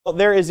Well,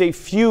 there is a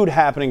feud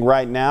happening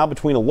right now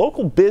between a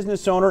local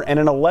business owner and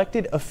an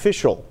elected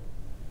official.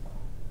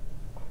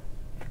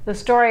 The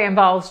story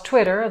involves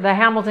Twitter, the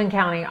Hamilton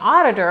County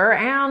auditor,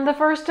 and the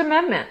First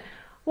Amendment.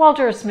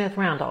 Walter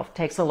Smith-Randolph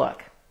takes a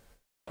look.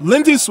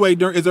 Lindsay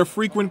Swedner is a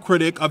frequent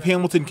critic of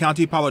Hamilton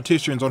County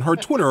politicians on her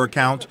Twitter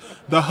account,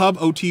 The Hub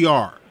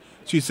OTR.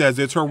 She says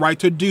it's her right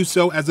to do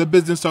so as a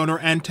business owner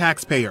and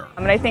taxpayer.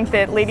 I think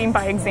that leading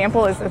by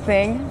example is the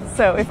thing.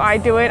 So if I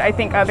do it, I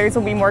think others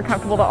will be more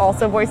comfortable to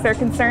also voice their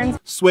concerns.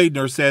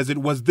 Swedner says it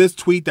was this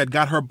tweet that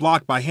got her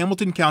blocked by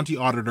Hamilton County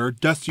Auditor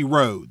Dusty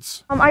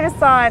Rhodes. I just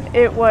thought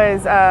it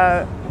was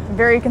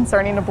very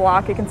concerning to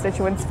block a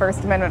constituent's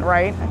First Amendment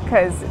right,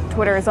 because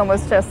Twitter is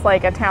almost just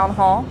like a town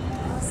hall.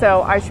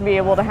 So I should be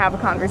able to have a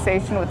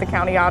conversation with the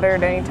county auditor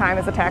at any time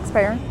as a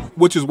taxpayer.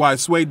 Which is why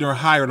Swedner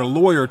hired a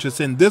lawyer to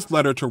send this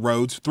letter to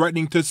Rhodes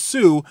threatening to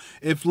sue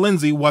if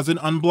Lindsay wasn't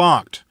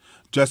unblocked.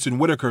 Justin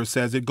Whitaker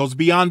says it goes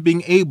beyond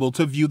being able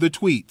to view the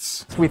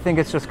tweets. We think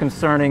it's just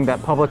concerning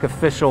that public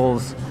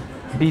officials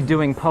be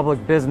doing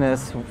public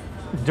business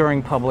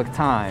during public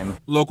time.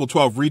 Local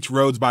 12 reached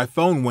Rhodes by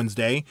phone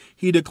Wednesday.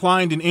 He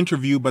declined an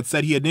interview but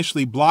said he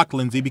initially blocked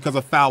Lindsay because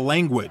of foul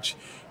language.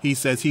 He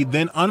says he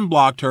then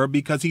unblocked her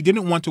because he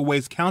didn't want to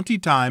waste county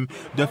time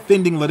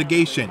defending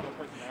litigation.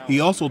 He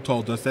also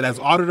told us that as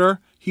auditor,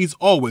 he's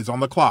always on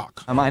the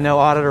clock. I know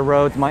Auditor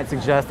Rhodes might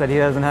suggest that he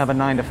doesn't have a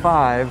 9 to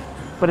 5,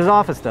 but his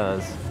office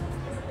does.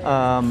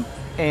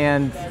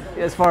 And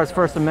as far as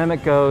First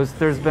Amendment goes,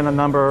 there's been a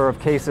number of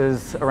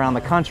cases around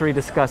the country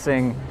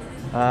discussing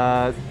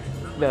the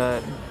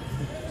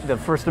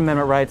First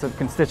Amendment rights of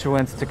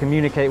constituents to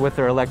communicate with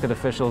their elected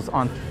officials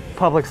on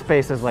public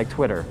spaces like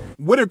Twitter.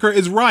 Whitaker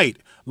is right.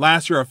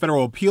 Last year, a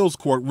federal appeals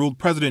court ruled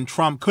President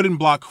Trump couldn't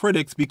block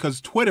critics because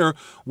Twitter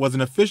was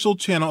an official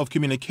channel of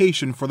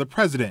communication for the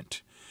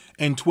president.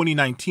 In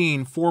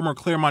 2019, former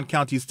Claremont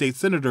County State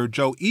Senator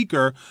Joe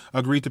Eaker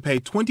agreed to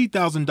pay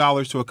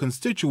 $20,000 to a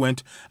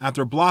constituent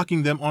after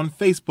blocking them on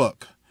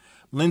Facebook.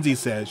 Lindsay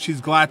says she's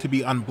glad to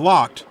be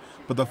unblocked,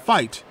 but the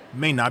fight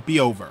may not be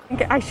over.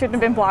 I shouldn't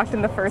have been blocked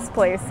in the first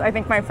place. I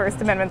think my First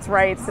Amendment's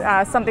rights,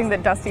 something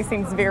that Dusty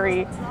seems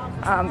very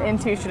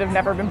into, should have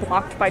never been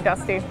blocked by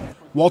Dusty.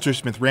 Walter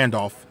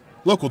Smith-Randolph,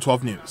 Local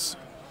 12 News.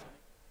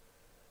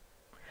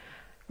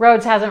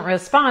 Rhodes hasn't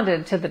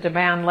responded to the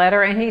demand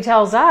letter, and he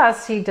tells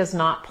us he does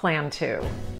not plan to.